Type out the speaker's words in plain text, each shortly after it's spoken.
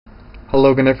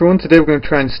Hello again everyone, today we're going to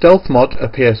try and stealth mod a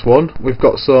PS1. We've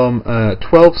got some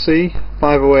 12C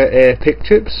 508A PIC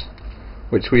chips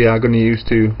which we are going to use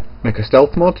to make a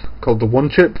stealth mod called the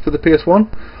ONEchip for the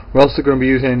PS1. We're also going to be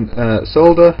using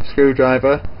solder,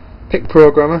 screwdriver, PIC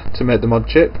programmer to make the mod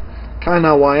chip,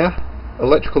 Kynar wire,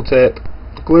 electrical tape,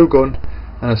 glue gun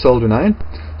and a soldering iron.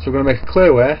 So we're going to make a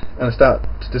clear way and start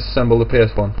to disassemble the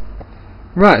PS1.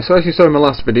 Right, so as you saw in my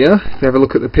last video, if you have a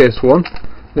look at the PS1,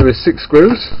 there is 6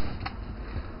 screws.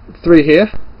 3 here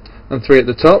and 3 at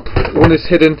the top. One is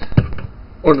hidden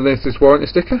underneath this warranty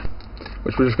sticker,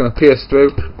 which we're just going to pierce through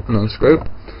and unscrew.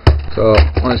 So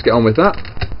let's get on with that.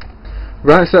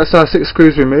 Right, so that's our 6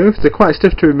 screws removed. They're quite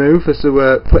stiff to remove as they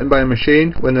were put in by a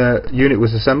machine when the unit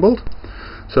was assembled.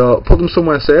 So put them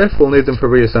somewhere safe, we'll need them for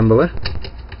reassembly.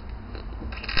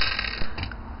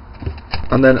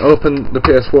 And then open the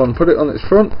PS1, put it on its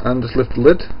front and just lift the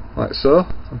lid like so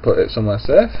and put it somewhere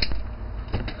safe.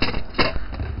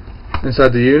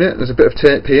 Inside the unit there's a bit of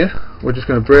tape here. We're just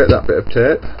going to break that bit of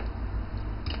tape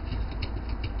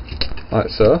like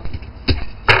so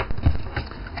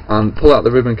and pull out the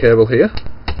ribbon cable here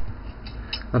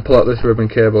and pull out this ribbon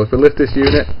cable. If we lift this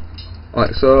unit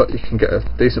like so, you can get a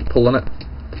decent pull on it.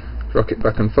 Rock it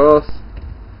back and forth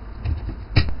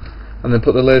and then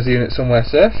put the laser unit somewhere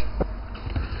safe.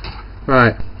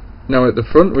 Right, now at the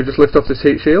front we just lift off this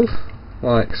heat shield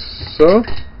like so.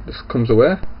 This comes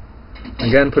away.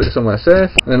 Again, put it somewhere safe,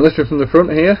 and then lift it from the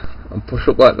front here and push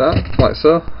up like that, like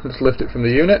so. Just lift it from the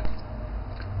unit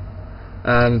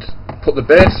and put the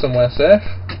base somewhere safe,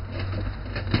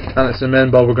 and it's the main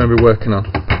board we're going to be working on.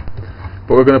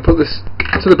 But we're going to put this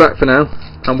to the back for now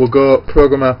and we'll go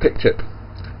program our PIC chip.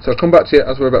 So I'll come back to you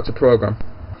as we're about to program.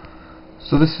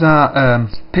 So this is our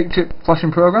PIC chip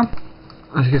flashing program.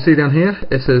 As you can see down here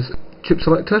it says chip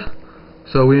selector,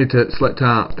 so we need to select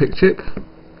our PIC chip,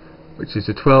 which is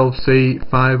a 12C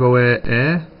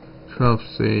 508A.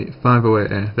 12C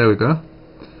 508A, there we go.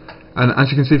 And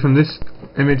as you can see from this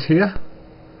image here,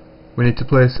 we need to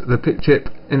place the PIC chip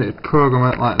in its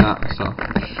programmer like that. So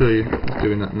I'll show you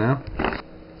doing that now.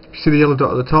 You see the yellow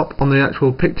dot at the top on the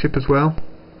actual PIC chip as well.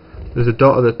 There's a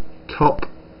dot at the top,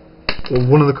 or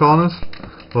one of the corners.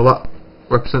 Well, that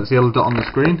represents the yellow dot on the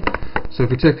screen. So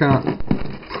if we take our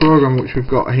program which we've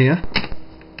got here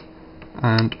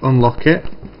and unlock it,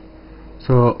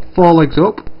 so 4 legs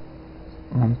up,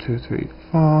 1, 2, 3,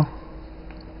 4,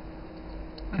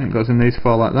 and it goes in these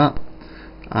 4 like that,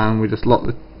 and we just lock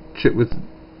the chip with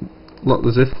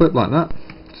the ZIF clip like that,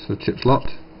 so the chip's locked,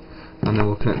 and then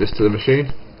we'll connect this to the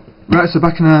machine. Right, so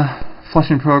back in our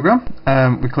flashing program,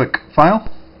 we click File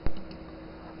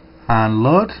and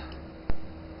Load,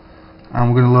 and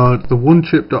we're going to load the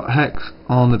ONEchip.hex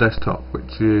on the desktop,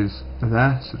 which is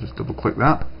there, so just double click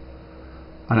that.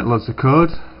 And it loads the code,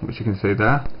 which you can see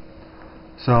there.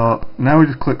 So now we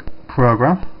just click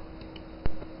program,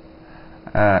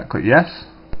 click yes,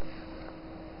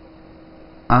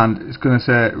 and it's going to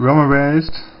say ROM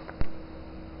erased,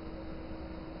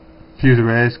 fuse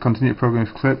erased, continue to program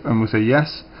this clip, and we'll say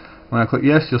yes. When I click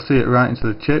yes, you'll see it right into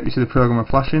the chip. You see the programmer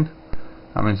flashing.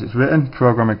 That means it's written,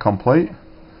 programming complete.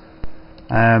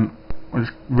 We'll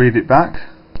just read it back.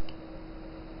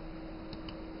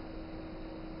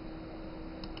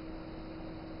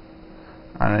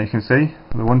 And then you can see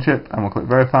the ONEchip, and we'll click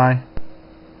verify,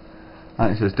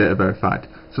 and it says data verified.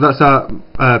 So that's our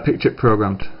PIC chip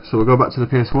programmed. So we'll go back to the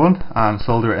PS1 and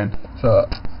solder it in. So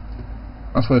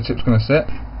that's where the chip's going to sit.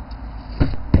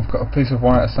 We've got a piece of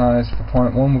wire size for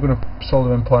point 1. We're going to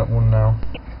solder in point 1 now.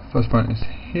 First point is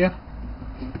here.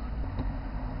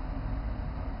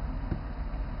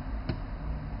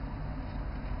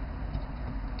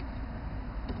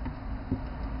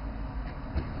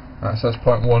 Right, so that's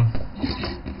point 1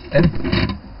 in,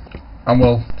 and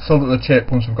we'll solder the chip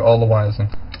once we've got all the wires in.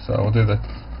 So we'll do the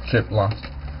chip last.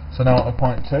 So now on to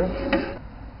point 2.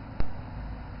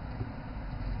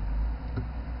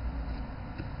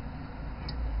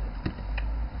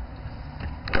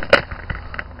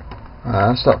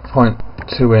 That's that point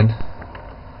 2 in.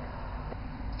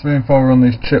 3 and 4 are on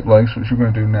these chip legs, which we're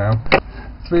going to do now.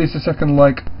 3 is the second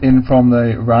leg in from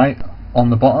the right on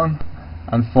the bottom,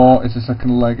 and 4 is the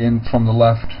second leg in from the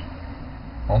left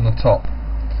on the top.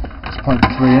 It's point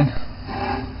 3 in.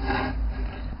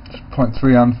 It's point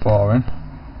 3 and 4 in.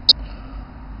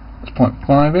 That's point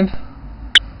 5 in.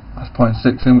 That's point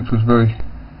 6 in, which was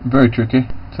very tricky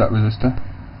to that resistor.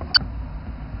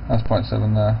 That's point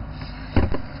 7 there.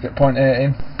 Let's get point 8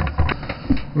 in.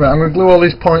 Right, I'm going to glue all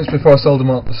these points before I solder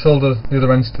the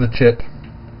other ends to the chip.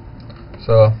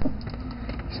 So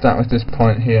start with this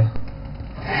point here.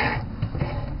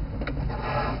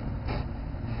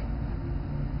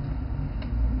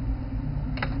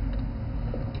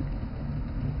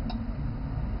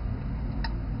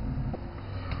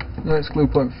 Let's glue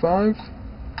point 5.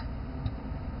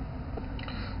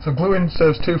 So gluing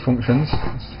serves two functions.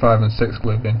 It's 5 and 6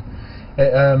 glued in.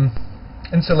 It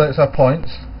insulates our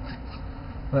points,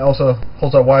 and it also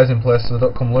holds our wires in place so they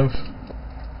don't come loose.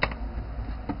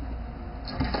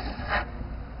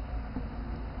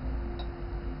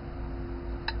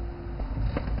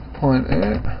 Point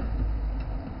 8.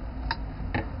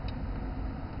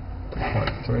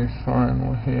 Point 3, fine,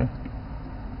 we're here.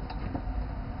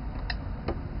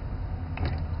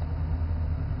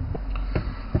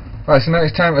 Right, so now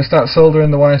it's time to start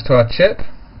soldering the wires to our chip.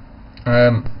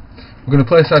 We're going to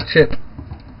place our chip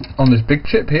on this big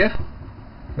chip here,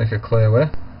 make a clear way.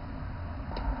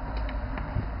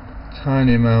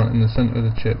 Tiny amount in the centre of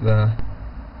the chip there.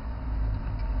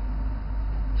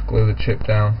 Just glue the chip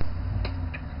down,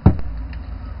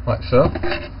 like so.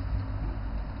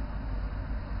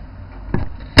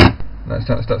 Now it's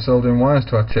time to start soldering wires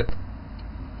to our chip. So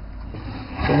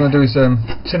what I'm going to do is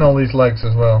tin all these legs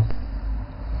as well.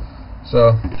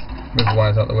 So, move the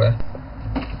wires out of the way.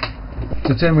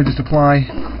 To tin we just apply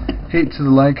heat to the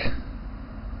leg,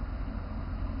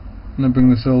 and then bring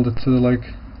the solder to the leg,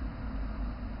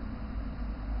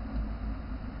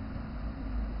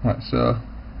 like so.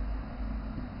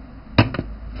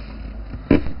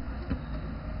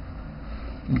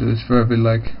 And do this for every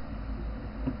leg.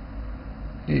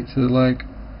 Heat to the leg,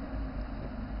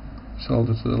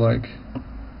 solder to the leg.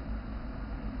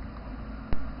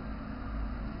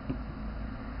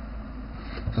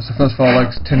 That's the first 4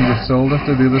 legs tinned with solder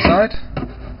to the other side.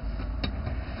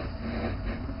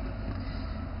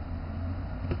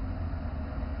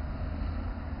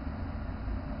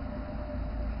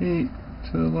 Heat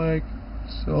to the leg,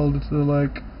 solder to the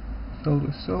leg,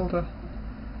 solder, solder.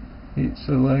 Heat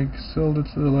to the leg, solder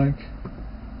to the leg.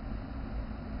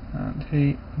 And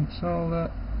heat and solder,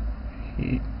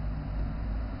 heat.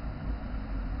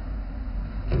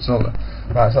 Solder.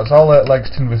 Right, so that's all the legs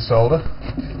tinned with solder.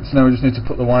 So now we just need to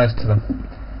put the wires to them.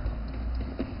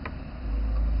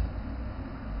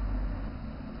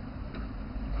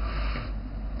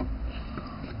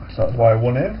 So that's wire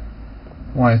 1 in.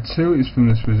 Wire 2 is from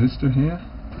this resistor here.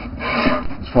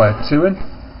 That's wire 2 in.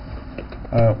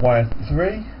 Wire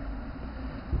 3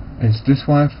 is this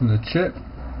wire from the chip.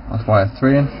 That's wire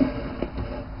 3 in.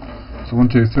 So 1,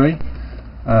 2, 3.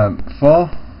 4.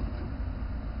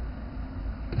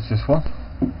 It's this one.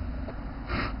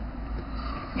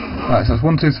 Right, so it's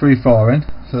 1, 2, 3, 4 in.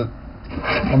 So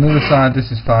on the other side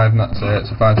this is 5 and that's 8,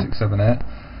 so 5, 6, 7, 8.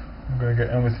 I'm going to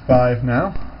get in with 5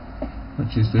 now,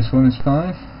 which is this one is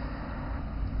 5.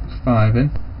 It's 5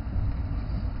 in.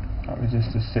 That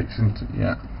resistor 6 into,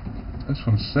 yeah. This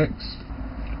one's 6.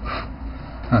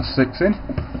 That's 6 in.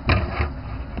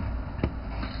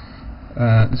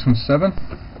 This one's 7.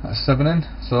 That's 7 in.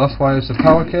 So that's why it's a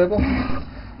power cable.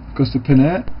 Goes to pin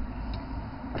 8.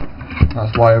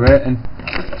 That's wire 8 in.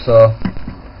 So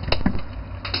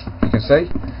you can see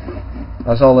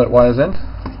that's all 8 wires in.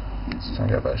 Let's try and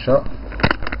get a better shot.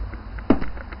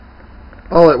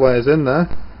 All 8 wires in there.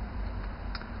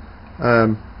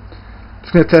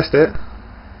 Just going to test it.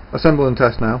 Assemble and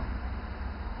test now.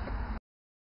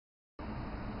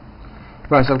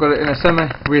 Right, so I've got it in a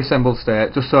semi-reassembled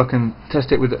state, just so I can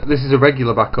test it with. This is a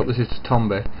regular backup. This is just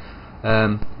Tombi.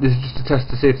 This is just a test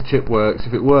to see if the chip works.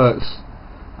 If it works,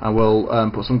 I will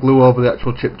put some glue over the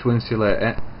actual chip to insulate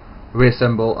it,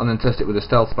 reassemble, and then test it with a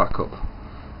stealth backup.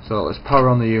 So let's power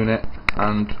on the unit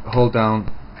and hold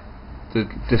down the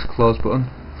disk close button.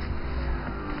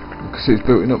 You can see it's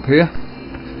booting up here,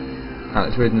 and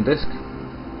it's reading the disk.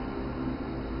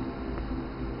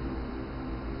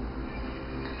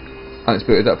 And it's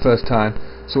booted that first time.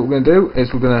 So what we're going to do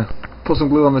is we're going to put some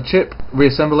glue on the chip,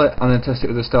 reassemble it, and then test it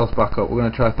with a stealth backup. We're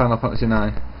going to try Final Fantasy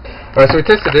 9. Right, so we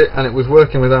tested it and it was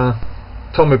working with our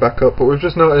Tombi backup, but we've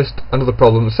just noticed another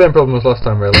problem, the same problem as last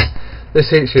time really.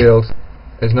 This heat shield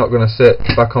is not going to sit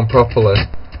back on properly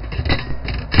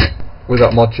with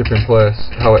that mod chip in place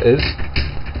how it is.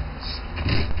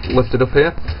 It's lifted up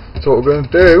here. So what we're going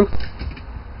to do,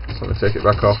 so let me take it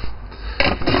back off.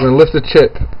 We're going to lift the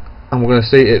chip and we're going to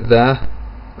seat it there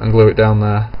and glue it down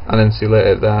there and insulate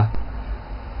it there,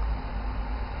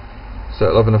 so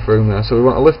it'll have enough room there. So we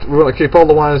want to keep all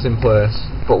the wires in place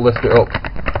but lift it up.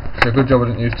 So a good job I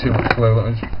didn't use too much glue. Let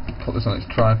me just put this on its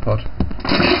tripod.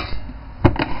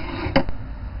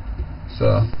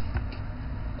 So,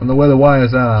 and the way the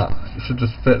wires are, it should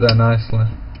just fit there nicely.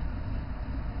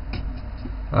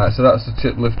 Alright, so that's the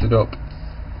chip lifted up,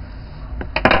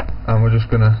 and we're just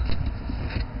going to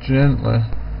gently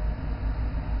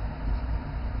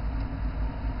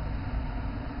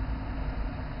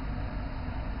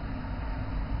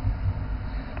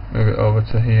move it over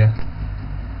to here.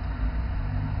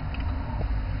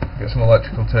 Get some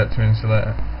electrical tape to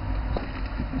insulate it.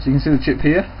 So you can see the chip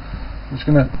here. I'm just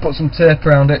going to put some tape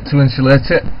around it to insulate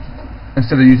it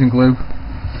instead of using glue,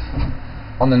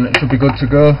 and then it should be good to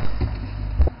go.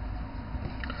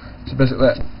 So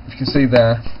basically, if you can see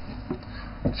there,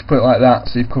 just put it like that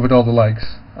so you've covered all the legs,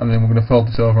 and then we're going to fold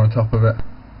this over on top of it,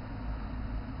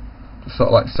 just sort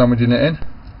of like sandwiching it in,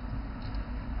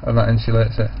 and that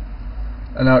insulates it.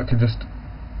 And now it can just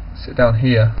sit down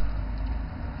here,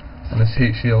 and this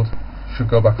heat shield should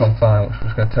go back on fine, which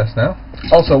we're just going to test now.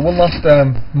 Also, one last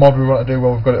mod we want to do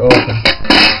while we've got it open.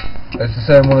 It's the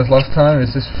same one as last time.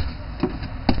 It's this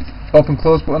open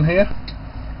close button here.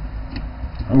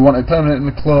 And we want it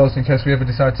permanently closed in case we ever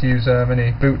decide to use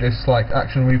any boot disks like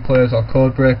action replayers or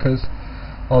code breakers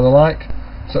or the like.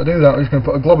 So to do that, we're just going to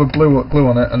put a glob of glue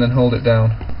on it and then hold it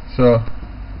down. So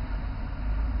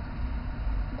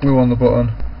glue on the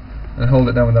button and hold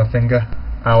it down with our finger.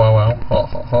 Ow, ow, ow, hot,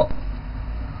 hot, hot.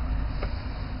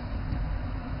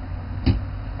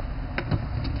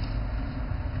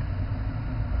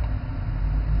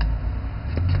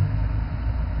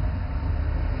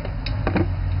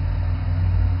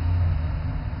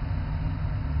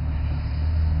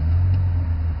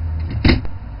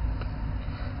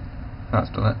 That's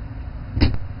done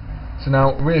it. So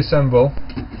now reassemble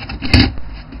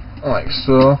like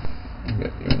so.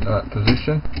 Get you in that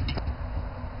position.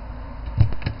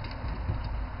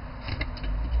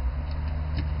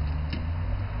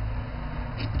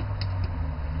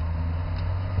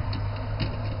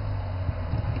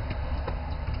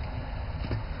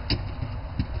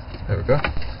 There we go.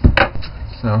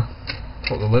 So now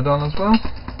put the lid on as well.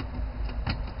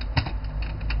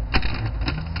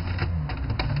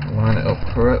 Line it up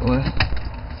correctly.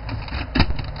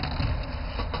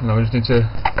 Now we just need to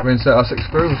reinsert our 6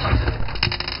 screws.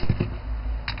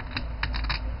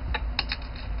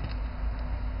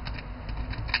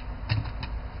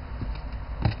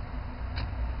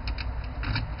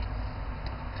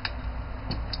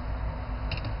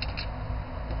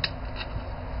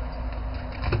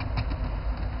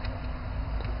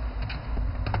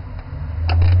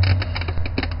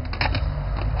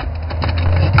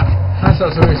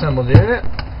 That's a reassembled unit.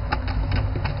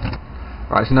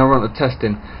 Right, so now we're on to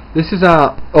testing. This is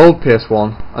our old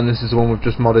PS1 and this is the one we've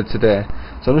just modded today.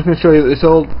 So I'm just going to show you that this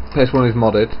old PS1 is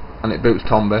modded and it boots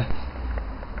Tombi,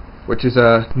 which is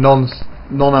a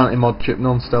non-anti-Modchip,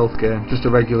 non-stealth game, just a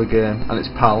regular game, and it's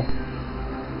PAL.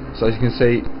 So as you can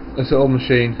see, this old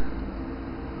machine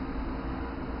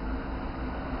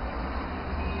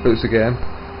boots the game.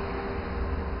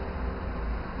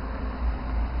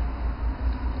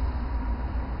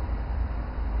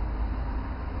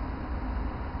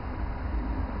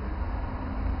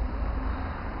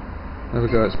 There we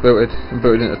go, it's booted and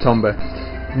booted into Tombi.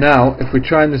 Now, if we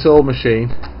try in this old machine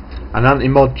an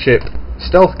anti-Modchip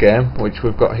stealth game, which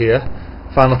we've got here,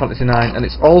 Final Fantasy IX, and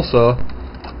it's also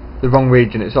the wrong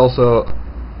region, it's also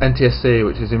NTSC,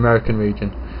 which is the American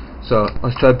region. So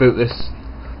let's try to boot this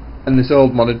in this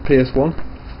old modded PS1.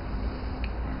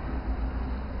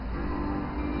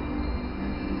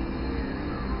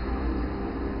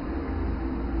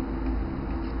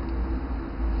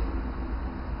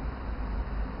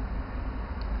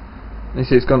 You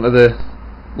see it's gone to the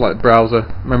browser,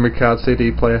 memory card,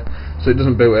 CD player, so it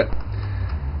doesn't boot it.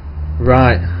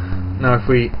 Right, now if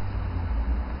we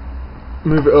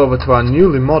move it over to our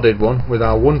newly modded one with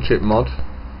our ONEchip mod,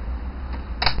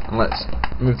 and let's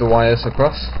move the wires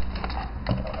across.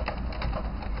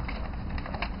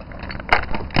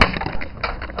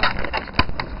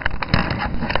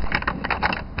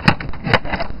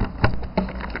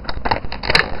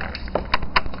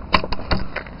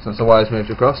 So the wires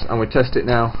moved across, and we test it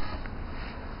now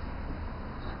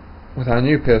with our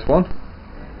new PS1.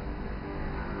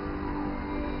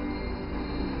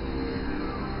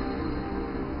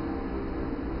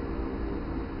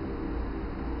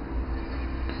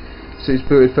 See, it's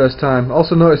booted first time.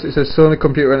 Also notice it says Sony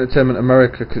Computer Entertainment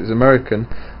America because it's American,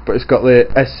 but it's got the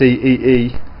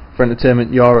SCEE for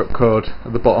Entertainment Europe code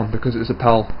at the bottom because it's a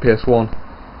PAL PS1.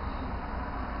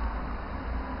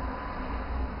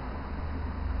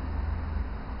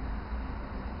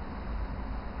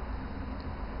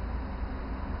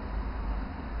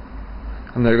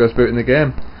 And there it goes, booting the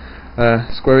game.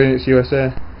 Square Enix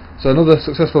USA. So another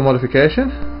successful modification.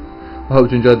 I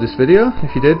hope you enjoyed this video.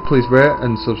 If you did, please rate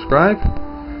and subscribe,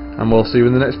 and we'll see you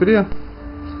in the next video.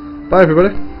 Bye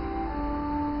everybody.